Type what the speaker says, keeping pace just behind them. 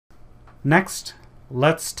Next,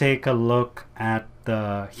 let's take a look at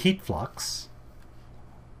the heat flux.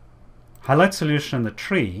 Highlight solution in the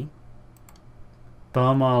tree,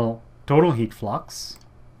 thermal total heat flux.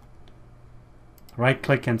 Right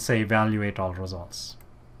click and say evaluate all results.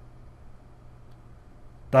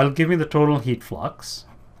 That'll give me the total heat flux.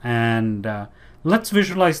 And let's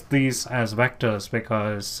visualize these as vectors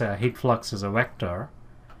because heat flux is a vector.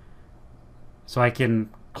 So I can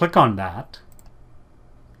click on that.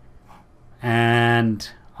 And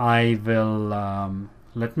I will,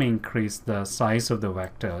 let me increase the size of the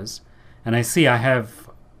vectors. And I see I have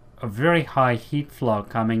a very high heat flow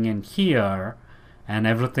coming in here, and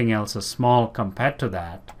everything else is small compared to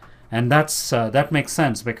that. And that makes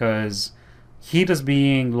sense because heat is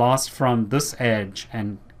being lost from this edge,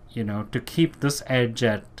 and to keep this edge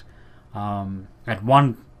at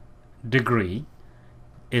 1 degree,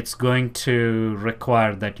 it's going to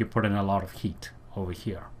require that you put in a lot of heat over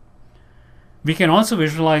here. We can also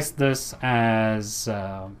visualize this as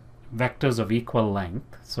vectors of equal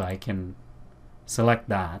length. So I can select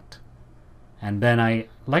that. And then I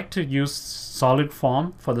like to use solid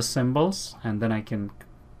form for the symbols. And then I can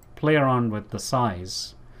play around with the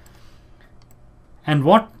size. And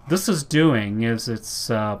what this is doing is it's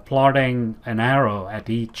plotting an arrow at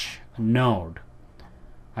each node.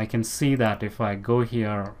 I can see that if I go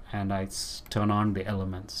here and I turn on the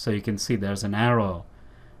elements. So you can see there's an arrow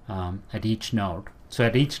at each node. So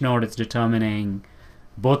at each node it's determining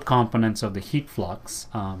both components of the heat flux.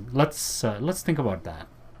 Let's think about that.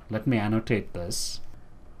 Let me annotate this.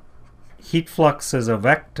 Heat flux is a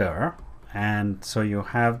vector, and so you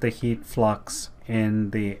have the heat flux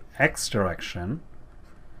in the x direction,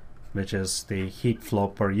 which is the heat flow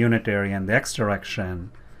per unit area in the x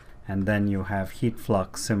direction, and then you have heat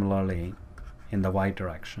flux similarly in the y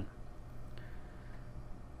direction.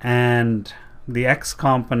 And the x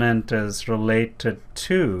component is related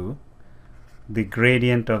to the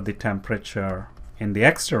gradient of the temperature in the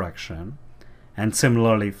x direction, and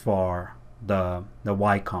similarly for the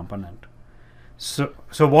y component. So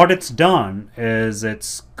what it's done is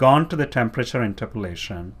it's gone to the temperature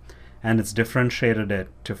interpolation and it's differentiated it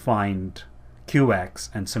to find Qx,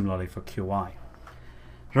 and similarly for Qy.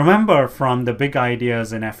 Remember from the big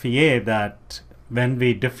ideas in FEA that when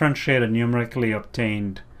we differentiate a numerically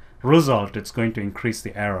obtained result, it's going to increase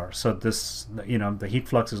the error. So this, the heat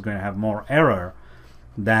flux is going to have more error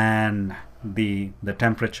than the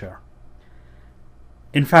temperature.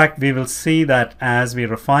 In fact, we will see that as we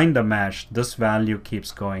refine the mesh, this value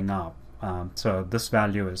keeps going up. So this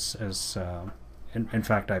value is in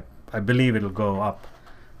fact, I believe it'll go up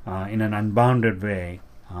in an unbounded way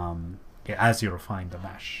as you refine the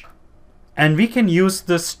mesh. And we can use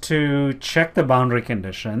this to check the boundary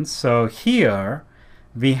conditions. So here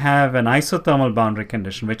we have an isothermal boundary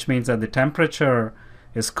condition, which means that the temperature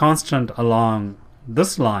is constant along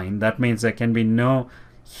this line. That means there can be no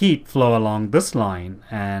heat flow along this line,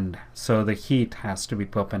 and so the heat has to be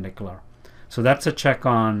perpendicular. So that's a check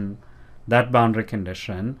on that boundary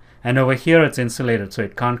condition. And over here it's insulated, so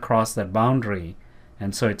it can't cross that boundary,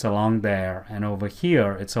 and so it's along there. And over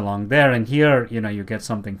here it's along there, and here you get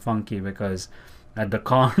something funky because at the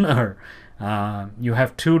corner you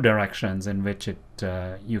have two directions in which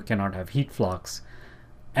you cannot have heat flux,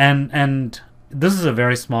 and this is a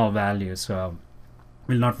very small value, so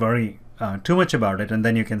we'll not worry too much about it. And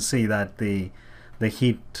then you can see that the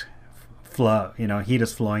heat flow, heat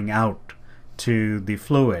is flowing out to the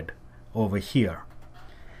fluid over here.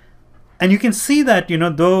 And you can see that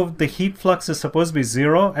though the heat flux is supposed to be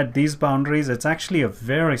 0 at these boundaries, it's actually a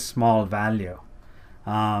very small value.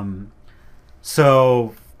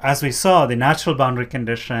 So as we saw, the natural boundary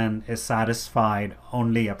condition is satisfied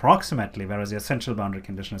only approximately, whereas the essential boundary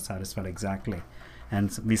condition is satisfied exactly.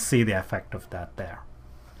 And we see the effect of that there.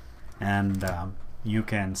 And you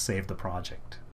can save the project.